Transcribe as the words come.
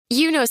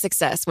You know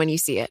success when you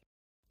see it.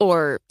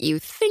 Or you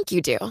think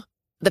you do.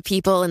 The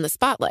people in the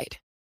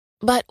spotlight.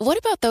 But what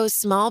about those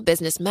small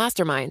business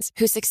masterminds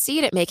who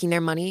succeed at making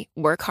their money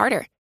work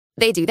harder?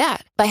 They do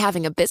that by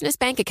having a business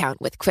bank account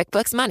with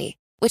QuickBooks Money,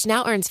 which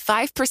now earns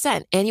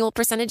 5% annual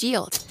percentage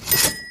yield.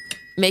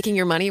 Making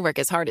your money work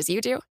as hard as you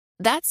do?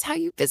 That's how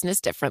you business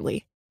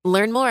differently.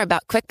 Learn more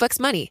about QuickBooks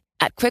Money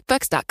at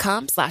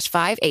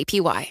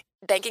quickbooks.com/5APY.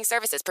 Banking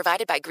services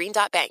provided by Green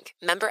Dot Bank.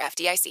 Member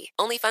FDIC.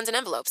 Only funds and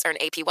envelopes earn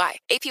APY.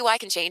 APY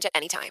can change at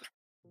any time.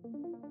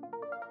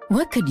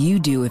 What could you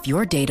do if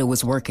your data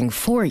was working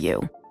for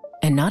you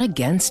and not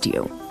against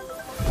you?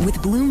 With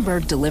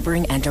Bloomberg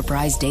delivering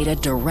enterprise data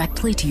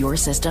directly to your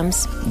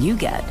systems, you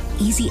get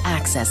easy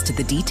access to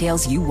the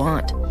details you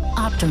want,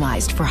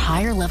 optimized for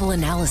higher-level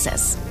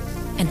analysis,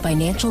 and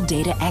financial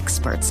data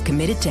experts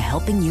committed to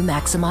helping you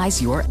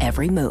maximize your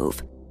every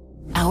move.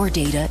 Our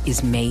data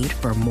is made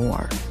for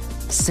more,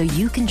 so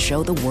you can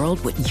show the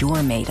world what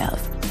you're made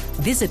of.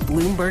 Visit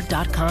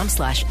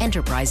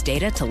Bloomberg.com/enterprise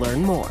data to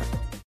learn more.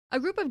 A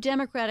group of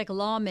Democratic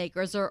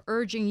lawmakers are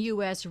urging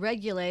U.S.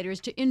 regulators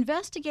to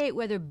investigate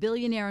whether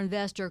billionaire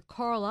investor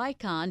Carl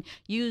Icahn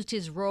used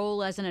his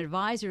role as an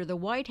advisor to the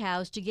White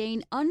House to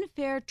gain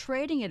unfair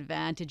trading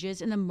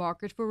advantages in the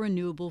market for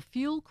renewable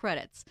fuel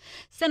credits.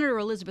 Senator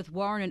Elizabeth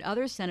Warren and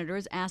other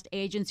senators asked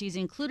agencies,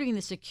 including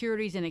the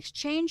Securities and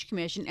Exchange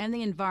Commission and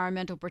the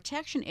Environmental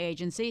Protection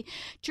Agency,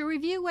 to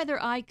review whether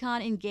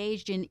Icahn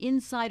engaged in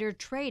insider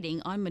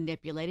trading on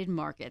manipulated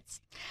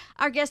markets.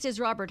 Our guest is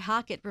Robert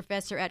Hockett,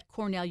 professor at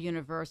Cornell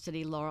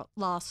University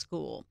Law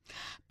School.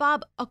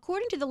 Bob,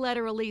 according to the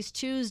letter released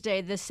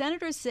Tuesday, the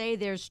senators say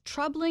there's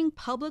troubling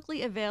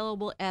publicly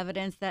available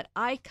evidence that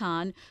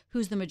Icahn,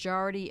 who's the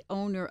majority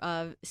owner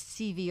of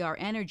CVR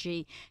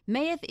Energy,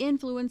 may have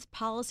influenced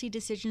policy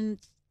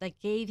decisions that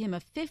gave him a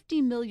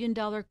 $50 million,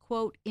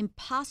 quote,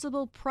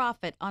 impossible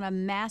profit on a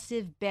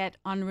massive bet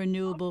on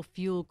renewable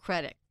fuel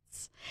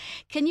credits.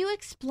 Can you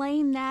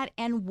explain that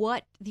and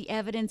what the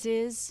evidence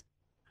is?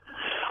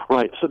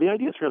 Right. So the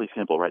idea is fairly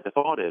simple, right? The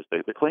thought is,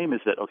 the claim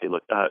is that, okay,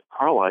 look,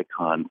 Carl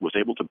Icahn was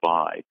able to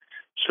buy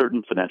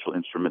certain financial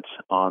instruments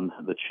on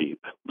the cheap,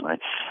 right?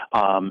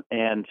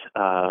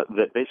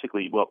 That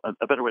basically, well,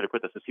 a better way to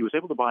put this is he was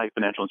able to buy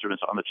financial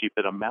instruments on the cheap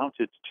that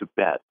amounted to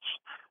bets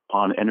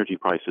on energy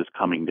prices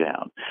coming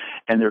down.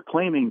 And they're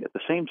claiming at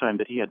the same time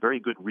that he had very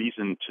good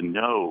reason to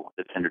know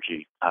that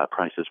energy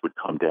prices would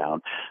come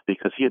down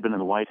because he had been in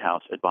the White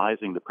House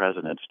advising the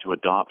president to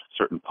adopt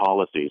certain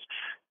policies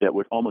that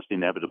would almost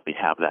inevitably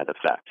have that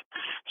effect.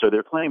 So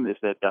their claim is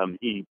that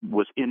he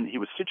was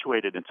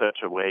situated in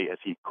such a way as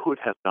he could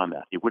have done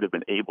that. He would have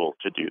been able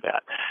to do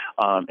that.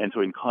 And so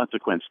in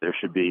consequence, there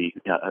should be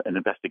an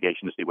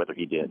investigation to see whether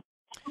he did.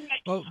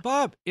 Well,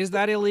 Bob, is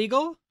that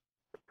illegal?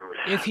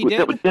 If he did?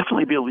 That would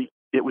definitely be illegal.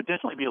 It would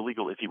definitely be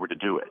illegal if he were to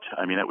do it.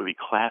 I mean, that would be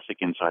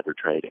classic insider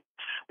trading.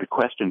 The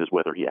question is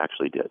whether he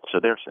actually did. So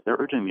they're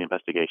urging the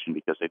investigation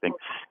because they think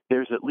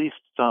there's at least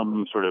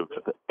some sort of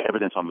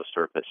evidence on the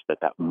surface that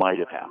might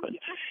have happened,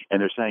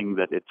 and they're saying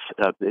that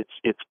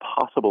it's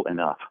possible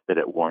enough that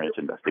it warrants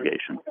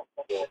investigation.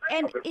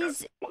 And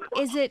is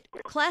it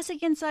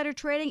classic insider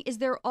trading? Is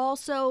there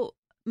also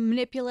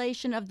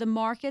manipulation of the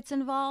markets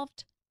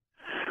involved?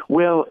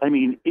 Well, I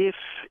mean, the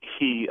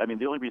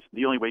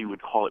only way you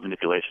would call it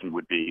manipulation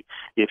would be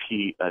if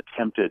he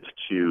attempted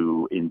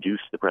to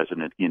induce the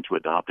president into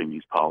adopting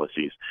these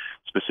policies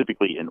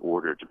specifically in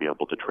order to be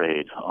able to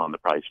trade on the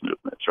price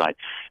movements, right?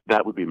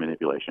 That would be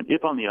manipulation.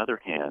 If, on the other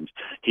hand,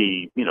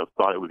 he,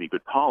 thought it would be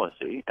good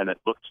policy and it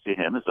looked to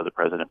him as though the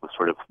president was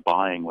sort of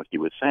buying what he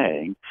was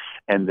saying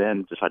and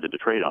then decided to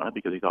trade on it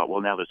because he thought,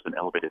 well, now there's an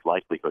elevated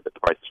likelihood that the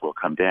prices will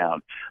come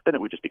down, then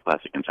it would just be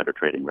classic insider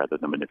trading rather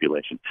than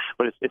manipulation.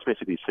 But it's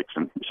basically six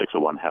of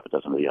one, half a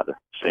dozen of the other.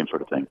 Same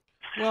sort of thing.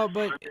 Well,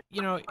 but,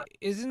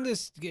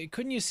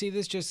 couldn't you see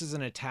this just as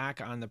an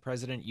attack on the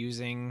president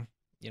using,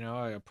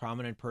 a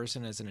prominent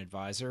person as an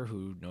advisor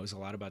who knows a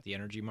lot about the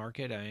energy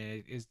market?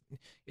 Is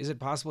it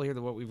possible here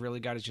that what we've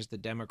really got is just the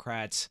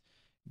Democrats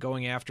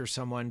going after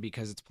someone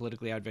because it's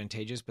politically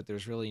advantageous, but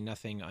there's really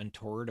nothing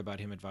untoward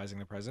about him advising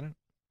the president?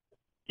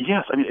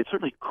 Yes, I mean, it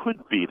certainly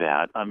could be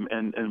that,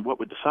 and what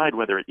would decide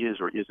whether it is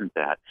or isn't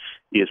that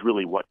is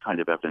really what kind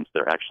of evidence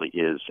there actually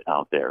is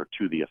out there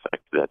to the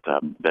effect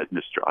that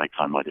Mr.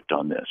 Icahn might have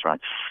done this,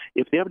 right?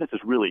 If the evidence is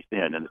really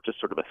thin and it's just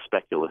sort of a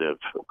speculative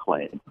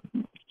claim,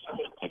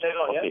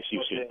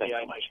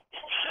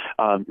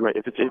 right?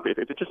 If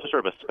it's just a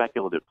sort of a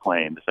speculative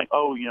claim, saying,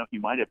 he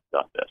might have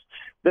done this,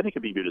 then it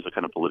could be viewed as a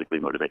kind of politically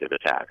motivated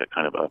attack, a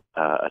kind of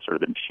a sort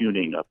of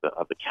impugning of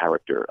the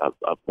character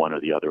of one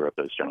or the other of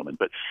those gentlemen.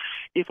 But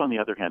if, on the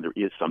other hand, there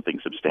is something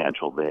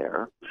substantial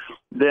there,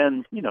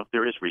 then,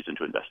 there is reason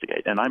to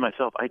investigate. And I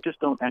myself, I just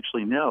don't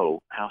actually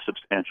know how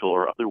substantial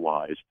or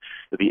otherwise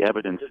the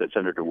evidence that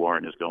Senator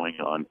Warren is going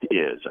on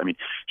is. I mean,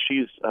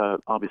 she's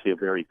obviously a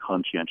very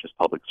conscientious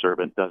public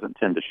servant, doesn't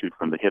tend to shoot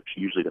from the hip.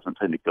 She usually doesn't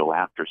tend to go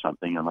after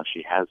something unless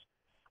she has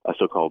a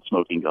so-called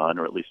smoking gun,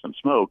 or at least some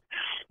smoke.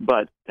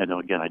 But,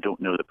 again, I don't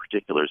know the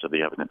particulars of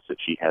the evidence that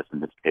she has in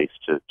this case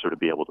to sort of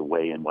be able to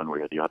weigh in one way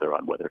or the other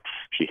on whether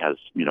she has,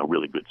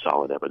 really good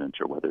solid evidence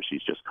or whether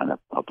she's just kind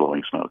of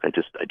blowing smoke. I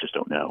just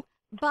don't know.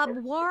 Bob,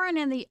 Warren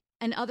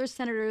and other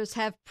senators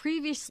have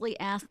previously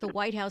asked the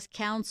White House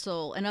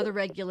counsel and other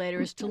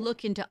regulators to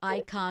look into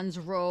Icon's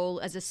role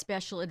as a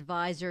special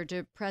advisor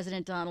to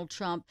President Donald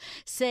Trump,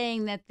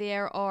 saying that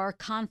there are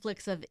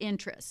conflicts of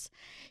interest,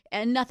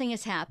 and nothing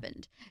has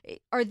happened.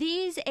 Are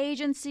these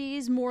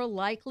agencies more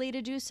likely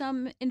to do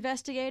some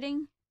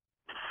investigating?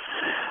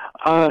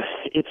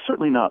 It's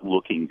certainly not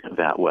looking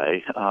that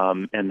way.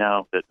 And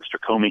now that Mr.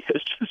 Comey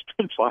has just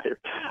been fired,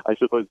 I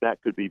suppose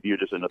that could be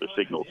viewed as another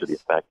signal to the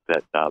effect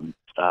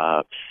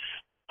that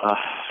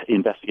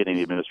investigating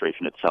the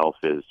administration itself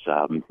is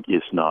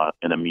not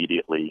an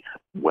immediately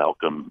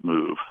welcome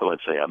move,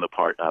 let's say, on the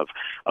part of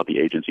the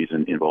agencies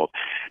involved.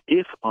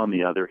 If, on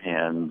the other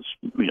hand,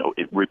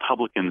 if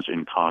Republicans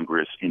in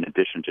Congress, in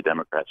addition to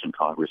Democrats in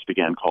Congress,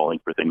 began calling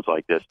for things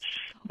like this,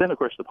 then, of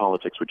course, the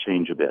politics would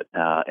change a bit.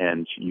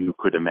 And you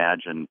could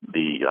imagine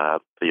the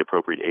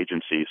appropriate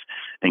agencies,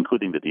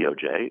 including the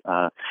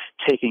DOJ,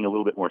 taking a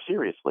little bit more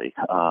seriously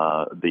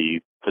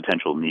the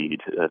potential need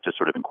to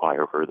sort of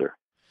inquire further.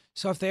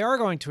 So if they are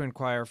going to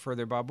inquire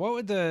further, Bob, what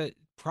would the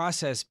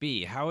process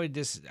be? How would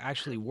this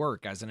actually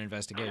work as an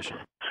investigation?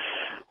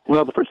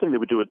 Well, the first thing they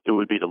would do it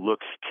would be to look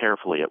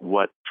carefully at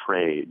what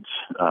trades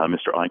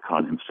Mr.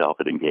 Icahn himself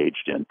had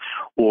engaged in,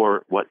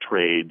 or what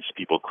trades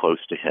people close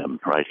to him,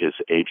 right, his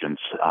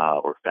agents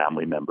or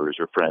family members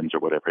or friends or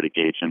whatever had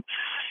engaged in.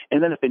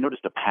 And then if they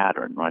noticed a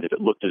pattern, right, if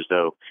it looked as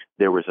though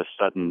there was a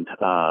sudden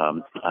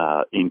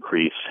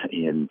increase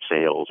in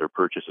sales or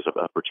purchases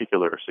of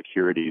particular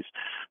securities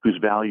whose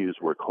values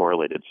were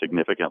correlated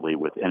significantly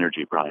with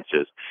energy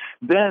prices,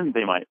 then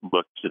they might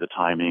look to the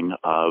timing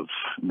of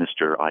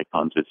Mr.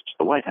 Icahn's visit to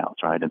the White House,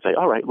 right, and say,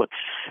 all right, look,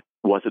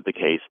 was it the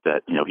case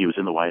that, he was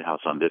in the White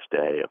House on this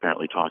day,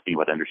 apparently talking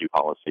about energy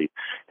policy,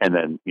 and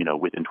then,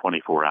 within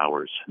 24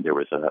 hours, there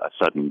was a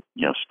sudden,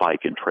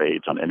 spike in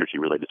trades on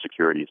energy-related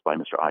securities by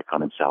Mr.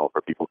 Icahn himself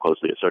or people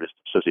closely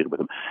associated with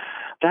him?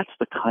 That's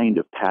the kind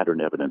of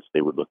pattern evidence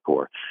they would look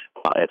for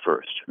at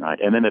first, right?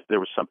 And then if there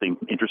was something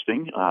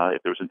interesting,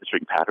 if there was an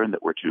interesting pattern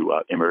that were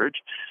to emerge,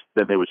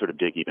 then they would sort of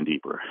dig even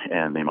deeper,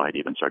 and they might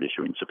even start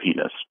issuing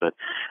subpoenas. But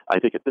I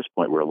think at this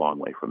point, we're a long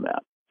way from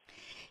that.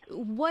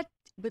 What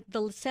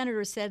the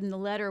senator said in the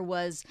letter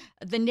was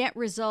the net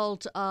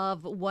result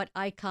of what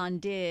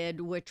Icahn did,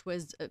 which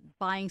was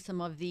buying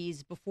some of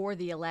these before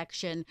the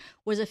election,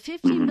 was a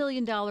 $50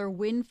 million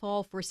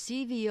windfall for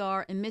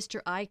CVR and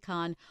Mr.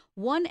 Icahn.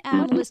 One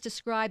analyst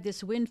described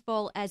this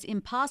windfall as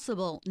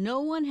impossible. No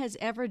one has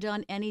ever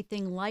done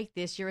anything like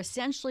this. You're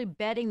essentially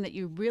betting that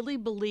you really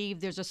believe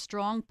there's a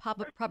strong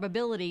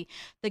probability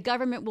the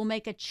government will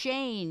make a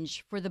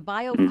change for the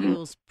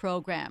biofuels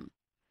program.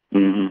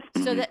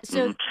 So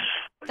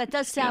that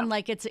does sound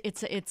like it's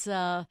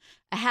a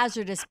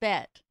hazardous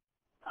bet.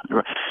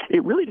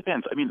 It really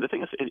depends. I mean, the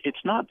thing is,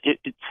 it's not.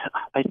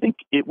 I think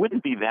it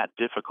wouldn't be that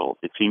difficult,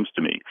 it seems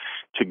to me,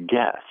 to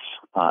guess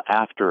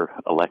after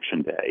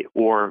Election Day,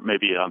 or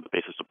maybe on the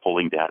basis of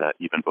polling data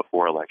even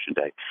before Election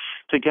Day,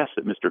 to guess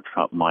that Mr.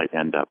 Trump might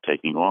end up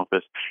taking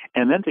office,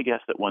 and then to guess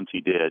that once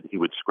he did, he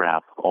would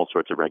scrap all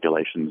sorts of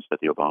regulations that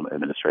the Obama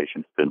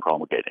administration has been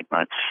promulgating,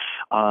 right?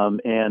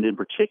 And in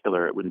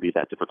particular, it wouldn't be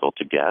that difficult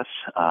to guess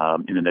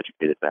in an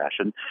educated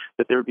fashion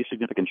that there would be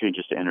significant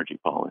changes to energy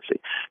policy.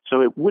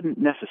 So it wouldn't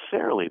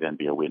necessarily then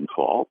be a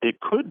windfall. It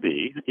could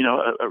be,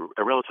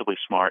 a relatively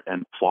smart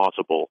and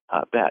plausible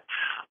bet.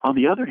 On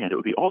the other hand, it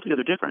would be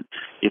altogether different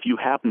if you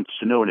happened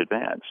to know in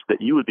advance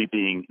that you would be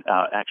being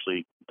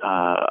actually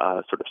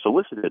sort of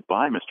solicited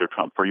by Mr.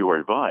 Trump for your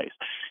advice,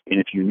 and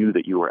if you knew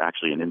that you were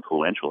actually an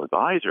influential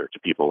advisor to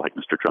people like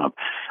Mr. Trump,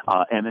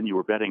 and then you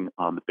were betting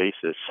on the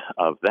basis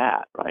of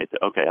that, right?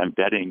 Okay, I'm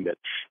betting that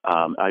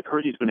I've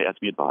heard he's going to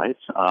ask me advice.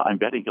 I'm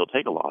betting he'll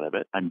take a lot of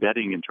it. I'm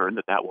betting in turn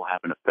that will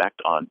have an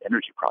effect on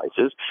energy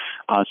prices.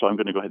 So I'm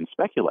going to go ahead and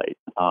speculate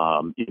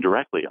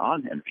indirectly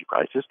on energy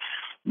prices.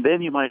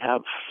 Then you might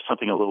have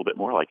something a little bit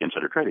more like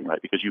insider trading,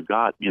 right? Because you've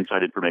got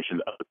inside information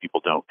that other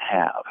people don't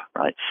have,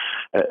 right?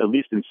 At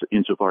least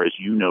insofar as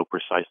you know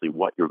precisely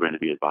what you're going to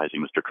be advising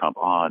Mr. Trump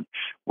on,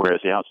 whereas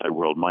the outside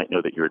world might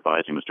know that you're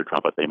advising Mr.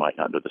 Trump, but they might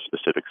not know the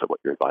specifics of what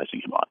you're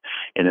advising him on.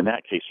 And in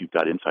that case, you've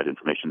got inside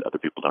information that other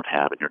people don't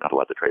have, and you're not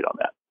allowed to trade on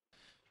that.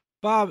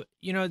 Bob,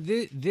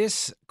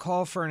 this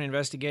call for an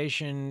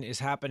investigation is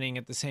happening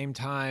at the same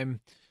time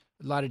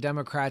a lot of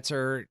Democrats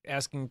are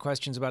asking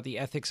questions about the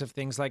ethics of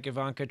things like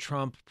Ivanka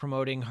Trump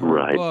promoting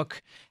her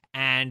book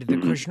and the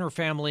Kushner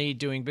family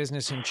doing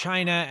business in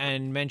China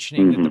and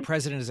mentioning that the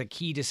president is a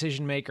key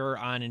decision maker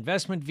on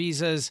investment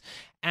visas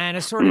and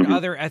assorted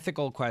other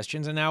ethical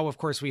questions. And now, of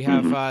course, we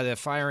have the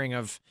firing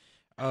of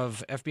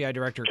FBI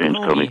Director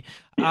Comey.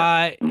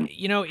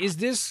 Is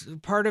this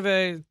part of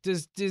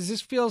does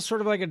this feel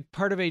sort of like a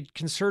part of a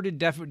concerted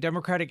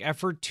Democratic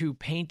effort to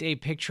paint a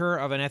picture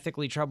of an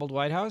ethically troubled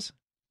White House?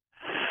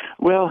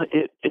 Well,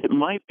 it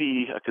might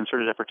be a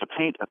concerted effort to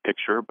paint a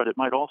picture, but it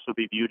might also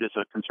be viewed as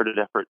a concerted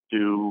effort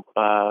to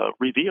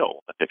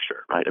reveal a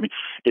picture, right? I mean,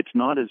 it's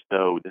not as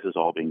though this is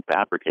all being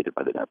fabricated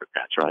by the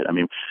Democrats, right? I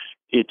mean,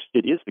 it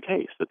is the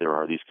case that there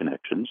are these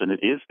connections, and it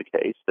is the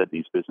case that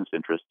these business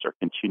interests are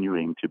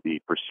continuing to be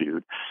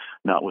pursued,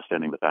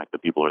 notwithstanding the fact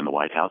that people are in the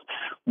White House.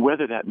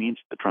 Whether that means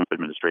the Trump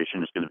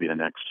administration is going to be the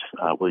next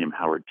William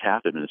Howard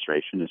Taft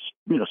administration is,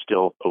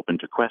 still open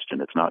to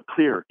question. It's not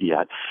clear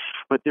yet,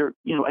 but there,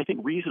 I think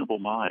reasonable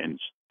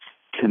minds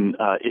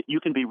you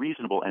can be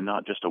reasonable and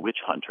not just a witch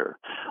hunter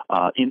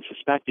in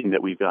suspecting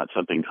that we've got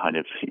something kind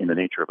of in the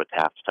nature of a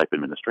Taft-type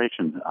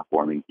administration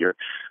forming here.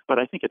 But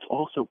I think it's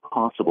also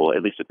possible,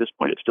 at least at this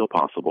point, it's still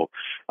possible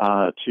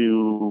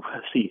to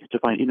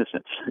find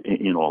innocence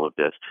in all of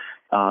this.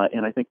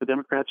 And I think the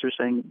Democrats are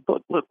saying,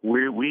 look,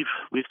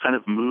 we've kind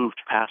of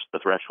moved past the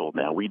threshold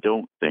now. We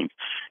don't think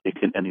it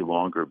can any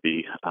longer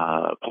be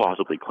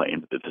plausibly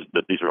claimed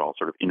that these are all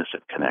sort of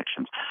innocent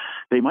connections.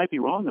 They might be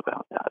wrong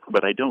about that,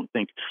 but I don't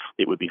think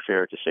it would be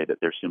fair to say that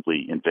they're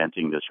simply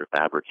inventing this or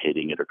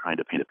fabricating it or trying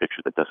to paint a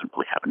picture that doesn't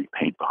really have any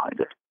paint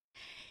behind it.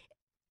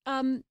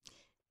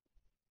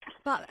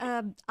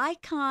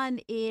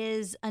 Icahn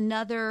is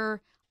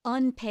another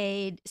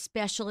unpaid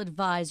special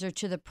advisor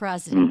to the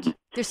president. Mm-hmm.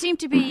 There seem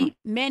to be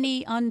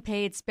many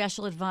unpaid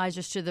special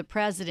advisors to the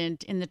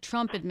president in the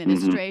Trump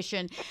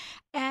administration.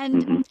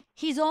 And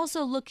he's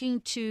also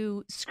looking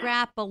to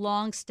scrap a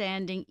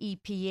longstanding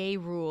EPA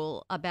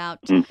rule about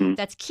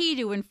that's key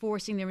to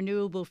enforcing the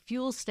renewable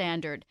fuel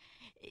standard.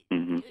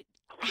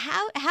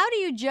 How do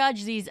you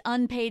judge these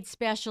unpaid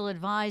special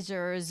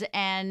advisors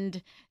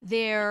and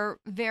their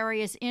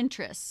various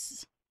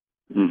interests?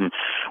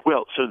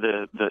 Well, so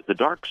the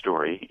dark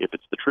story, if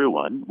it's the true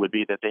one, would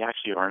be that they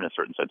actually are in a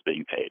certain sense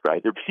being paid,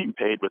 right? They're being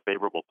paid with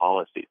favorable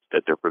policies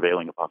that they're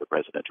prevailing upon the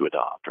president to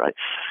adopt, right?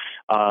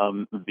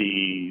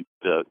 The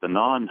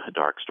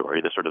non-dark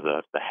story,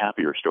 the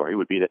happier story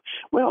would be that,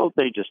 well,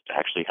 they just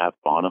actually have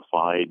bona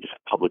fide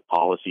public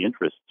policy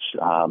interests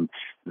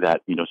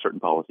that, certain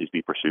policies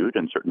be pursued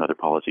and certain other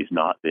policies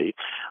not be,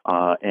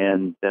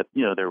 and that,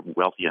 they're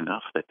wealthy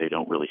enough that they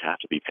don't really have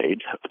to be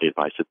paid for the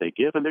advice that they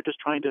give, and they're just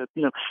trying to,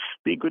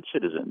 be good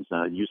citizens,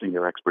 using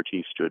their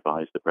expertise to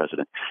advise the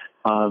president.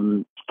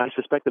 I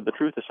suspect that the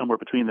truth is somewhere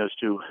between those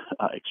two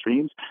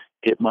extremes.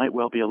 It might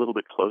well be a little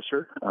bit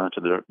closer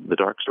to the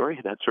dark story.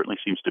 That certainly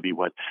seems to be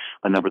what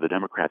a number of the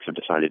Democrats have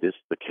decided is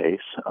the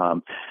case.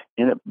 And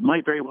it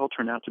might very well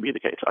turn out to be the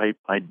case.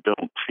 I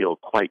don't feel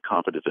quite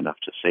confident enough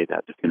to say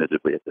that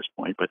definitively at this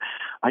point, but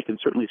I can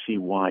certainly see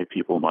why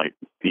people might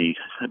be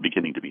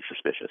beginning to be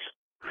suspicious.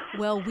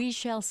 Well, we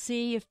shall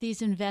see if these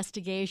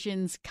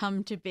investigations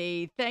come to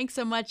be. Thanks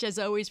so much, as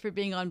always, for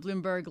being on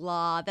Bloomberg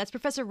Law. That's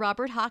Professor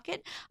Robert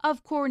Hockett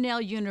of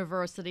Cornell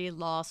University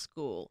Law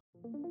School.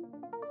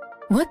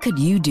 What could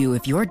you do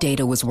if your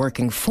data was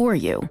working for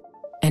you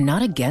and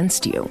not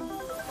against you?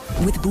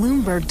 With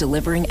Bloomberg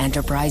delivering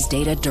enterprise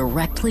data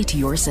directly to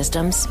your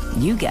systems,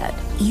 you get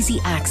easy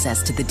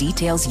access to the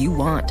details you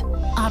want,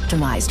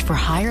 optimized for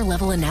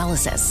higher-level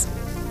analysis,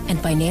 and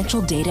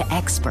financial data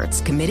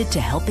experts committed to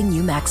helping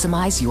you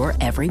maximize your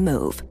every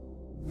move.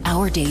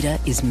 Our data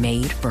is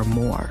made for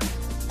more,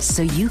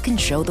 so you can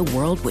show the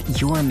world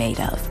what you're made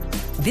of.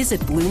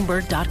 Visit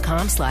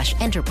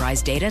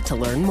Bloomberg.com/enterprise data to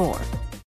learn more.